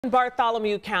In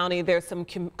Bartholomew County, there's some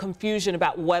confusion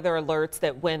about weather alerts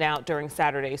that went out during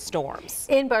Saturday's storms.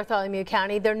 In Bartholomew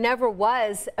County, there never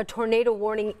was a tornado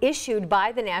warning issued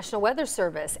by the National Weather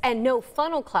Service, and no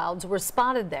funnel clouds were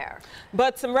spotted there.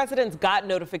 But some residents got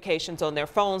notifications on their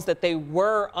phones that they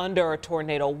were under a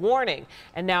tornado warning,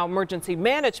 and now emergency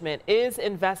management is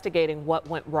investigating what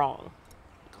went wrong.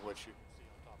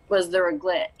 Was there a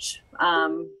glitch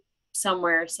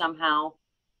somewhere, somehow,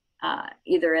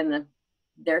 either in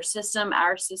their system,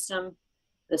 our system,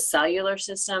 the cellular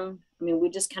system? I mean, we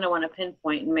just kind of want to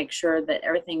pinpoint and make sure that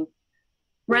everything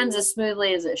runs as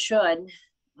smoothly as it should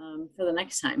for the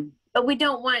next time. But we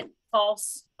don't want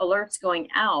false alerts going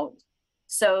out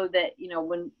so that,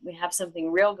 when we have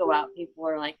something real go out, people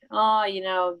are like, oh,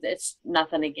 it's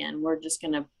nothing again. We're just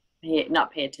going to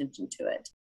not pay attention to it.